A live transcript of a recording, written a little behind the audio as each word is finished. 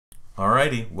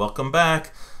Alrighty, welcome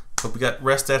back. Hope you got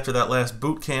rest after that last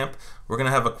boot camp. We're going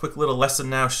to have a quick little lesson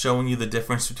now showing you the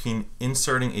difference between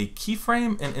inserting a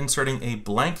keyframe and inserting a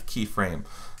blank keyframe.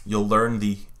 You'll learn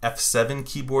the F7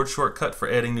 keyboard shortcut for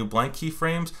adding new blank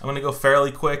keyframes. I'm going to go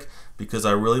fairly quick because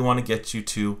I really want to get you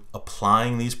to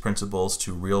applying these principles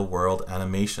to real-world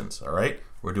animations. Alright,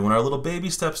 we're doing our little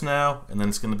baby steps now, and then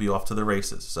it's going to be off to the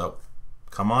races. So,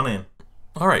 come on in.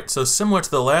 Alright, so similar to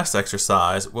the last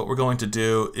exercise, what we're going to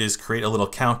do is create a little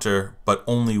counter, but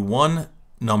only one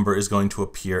number is going to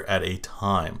appear at a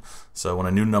time. So when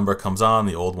a new number comes on,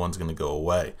 the old one's going to go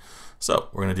away. So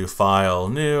we're going to do File,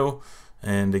 New,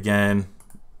 and again,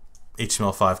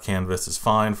 HTML5 canvas is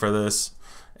fine for this.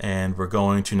 And we're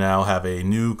going to now have a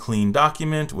new clean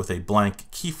document with a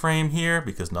blank keyframe here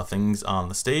because nothing's on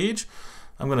the stage.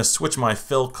 I'm going to switch my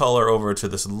fill color over to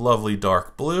this lovely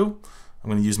dark blue. I'm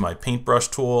going to use my paintbrush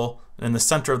tool, and in the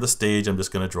center of the stage I'm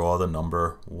just going to draw the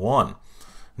number 1.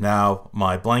 Now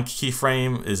my blank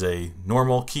keyframe is a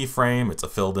normal keyframe. It's a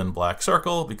filled in black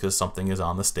circle because something is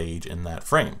on the stage in that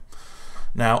frame.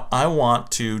 Now I want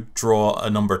to draw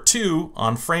a number 2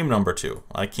 on frame number 2.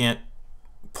 I can't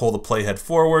pull the playhead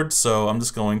forward, so I'm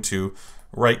just going to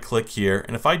right click here,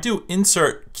 and if I do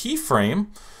insert keyframe,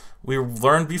 we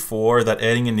learned before that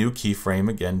adding a new keyframe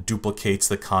again duplicates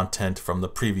the content from the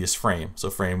previous frame.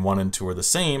 So frame 1 and 2 are the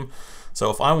same.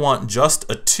 So if I want just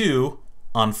a 2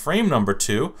 on frame number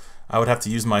 2, I would have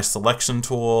to use my selection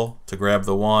tool to grab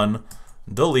the 1,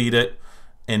 delete it,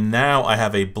 and now I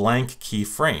have a blank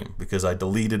keyframe because I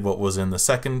deleted what was in the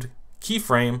second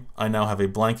keyframe. I now have a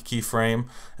blank keyframe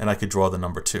and I could draw the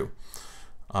number 2.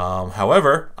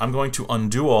 However, I'm going to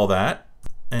undo all that,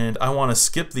 and I want to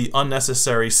skip the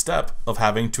unnecessary step of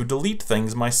having to delete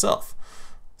things myself.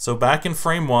 So back in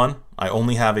frame 1, I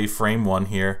only have a frame 1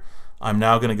 here. I'm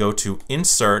now going to go to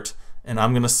Insert, and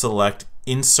I'm going to select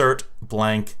Insert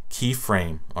Blank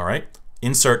Keyframe. Alright,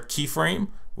 Insert Keyframe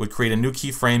would create a new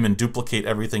keyframe and duplicate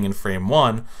everything in frame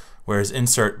 1, whereas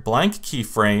Insert Blank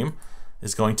Keyframe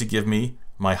is going to give me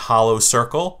my hollow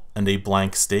circle and a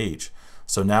blank stage.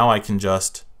 So now I can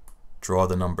just draw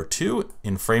the number 2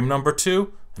 in frame number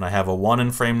 2, and I have a 1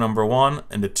 in frame number 1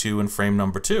 and a 2 in frame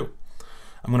number 2.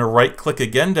 I'm going to right click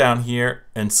again down here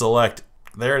and select,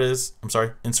 there it is,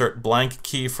 insert blank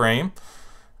keyframe.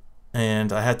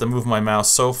 And I had to move my mouse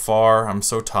so far, I'm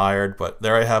so tired, but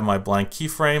there I have my blank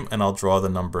keyframe, and I'll draw the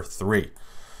number 3.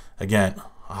 Again,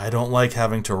 I don't like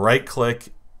having to right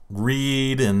click,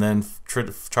 read, and then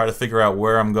try to figure out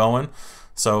where I'm going.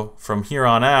 So from here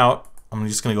on out, I'm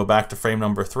just going to go back to frame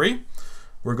number 3.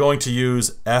 We're going to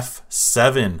use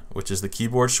F7, which is the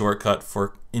keyboard shortcut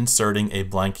for inserting a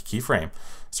blank keyframe.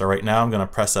 So right now I'm going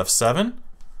to press F7.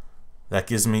 That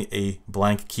gives me a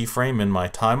blank keyframe in my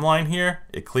timeline here.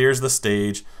 It clears the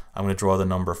stage. I'm going to draw the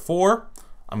number 4.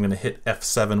 I'm going to hit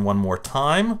F7 one more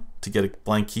time to get a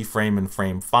blank keyframe in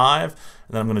frame 5, and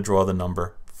then I'm going to draw the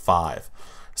number 5.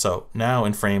 So now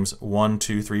in frames 1,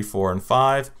 2, 3, 4, and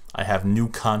 5, I have new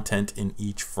content in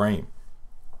each frame.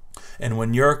 And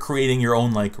when you're creating your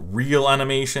own like real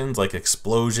animations like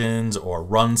explosions or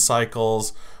run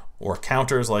cycles or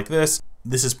counters like this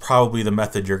is probably the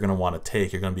method you're going to want to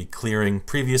take. You're going to be clearing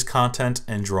previous content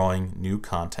and drawing new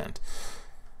content.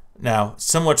 Now,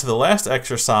 similar to the last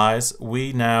exercise,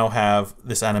 we now have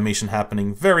this animation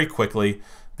happening very quickly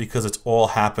because it's all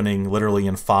happening literally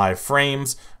in 5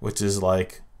 frames, which is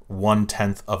like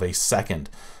 1/10 of a second.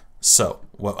 So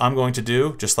what I'm going to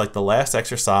do, just like the last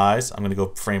exercise, I'm going to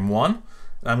go frame 1,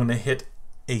 and I'm going to hit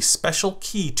a special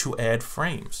key to add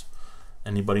frames.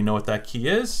 Anybody know what that key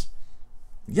is?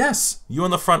 Yes, you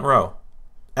in the front row.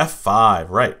 F5,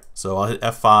 right. So I'll hit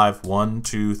F5 1,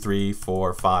 2, 3,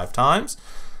 4, 5 times.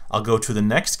 I'll go to the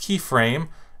next keyframe,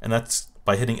 and that's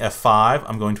by hitting F5,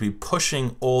 I'm going to be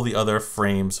pushing all the other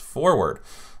frames forward.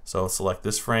 So I'll select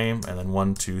this frame, and then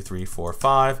 1, 2, 3, 4,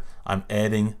 5. I'm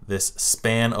adding this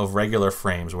span of regular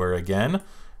frames where, again,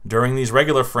 during these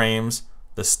regular frames,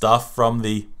 the stuff from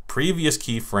the previous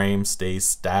keyframe stays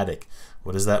static.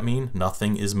 What does that mean?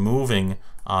 Nothing is moving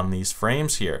on these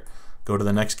frames here. Go to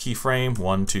the next keyframe,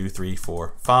 1, 2, 3,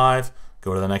 4, 5.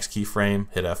 Go to the next keyframe,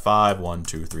 hit F5, 1,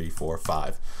 2, 3, 4,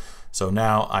 5. So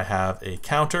now I have a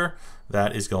counter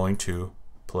that is going to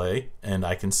play, and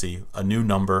I can see a new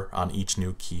number on each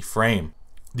new keyframe.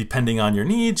 Depending on your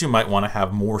needs, you might want to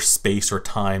have more space or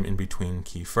time in between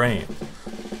keyframes.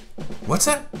 What's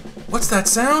that? What's that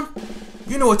sound?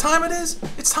 You know what time it is?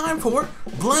 It's time for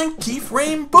Blank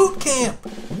Keyframe Bootcamp.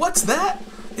 What's that?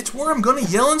 It's where I'm going to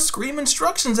yell and scream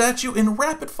instructions at you in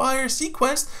rapid fire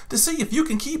sequence to see if you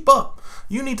can keep up.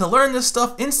 You need to learn this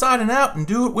stuff inside and out and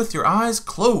do it with your eyes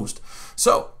closed.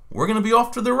 So we're going to be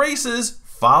off to the races.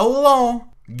 Follow along.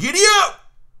 Giddy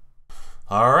up!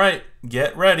 All right,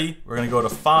 get ready. We're going to go to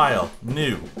File,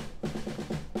 New.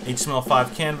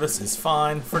 HTML5 canvas is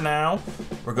fine for now.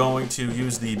 We're going to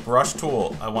use the brush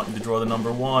tool. I want you to draw the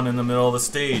number 1 in the middle of the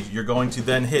stage. You're going to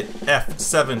then hit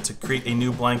F7 to create a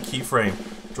new blank keyframe.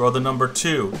 Draw the number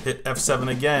 2, hit F7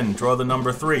 again, draw the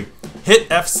number 3. Hit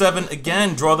F7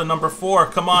 again, draw the number 4.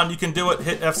 Come on, you can do it.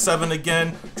 Hit F7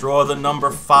 again, draw the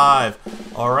number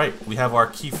 5. All right, we have our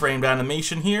keyframed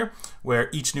animation here, where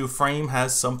each new frame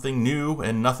has something new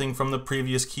and nothing from the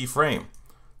previous keyframe.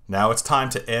 Now it's time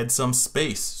to add some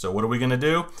space. So what are we going to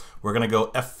do? We're going to go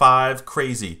F5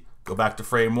 crazy. Go back to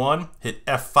frame 1, hit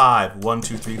F5, 1,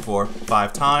 2, 3, 4,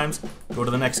 5 times. Go to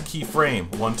the next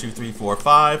keyframe, 1, 2, 3, 4,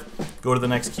 5. Go to the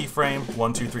next keyframe,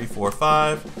 1, 2, 3, 4,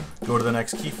 5. Go to the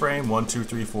next keyframe, 1, 2,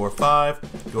 3, 4,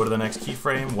 5. Go to the next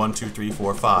keyframe, 1, 2, 3,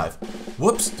 4, 5.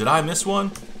 Whoops, did I miss one?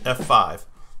 F5.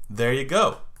 There you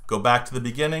go. Go back to the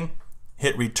beginning,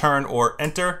 hit return or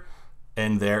enter,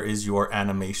 and there is your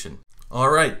animation. All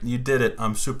right, you did it.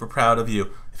 I'm super proud of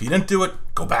you. If you didn't do it,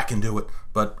 go back and do it.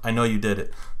 But I know you did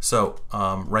it. So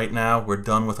right now, we're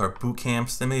done with our boot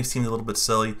camps. They may have seemed a little bit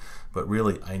silly, but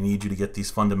really, I need you to get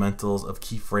these fundamentals of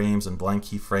keyframes and blank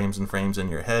keyframes and frames in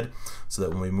your head so that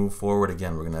when we move forward,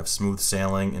 again, we're going to have smooth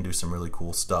sailing and do some really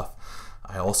cool stuff.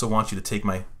 I also want you to take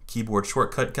my keyboard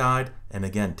shortcut guide and,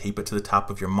 again, tape it to the top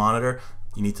of your monitor.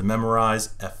 You need to memorize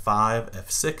F5,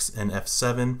 F6, and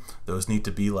F7. Those need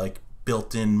to be like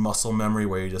built-in muscle memory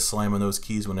where you're just slamming those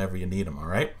keys whenever you need them, all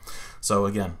right? So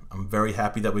again, I'm very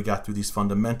happy that we got through these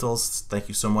fundamentals. Thank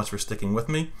you so much for sticking with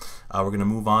me. We're going to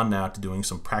move on now to doing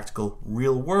some practical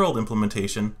real-world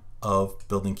implementation of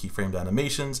building keyframed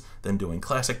animations, then doing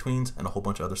classic tweens, and a whole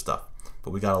bunch of other stuff. But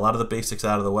we got a lot of the basics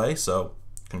out of the way, so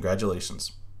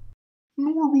congratulations.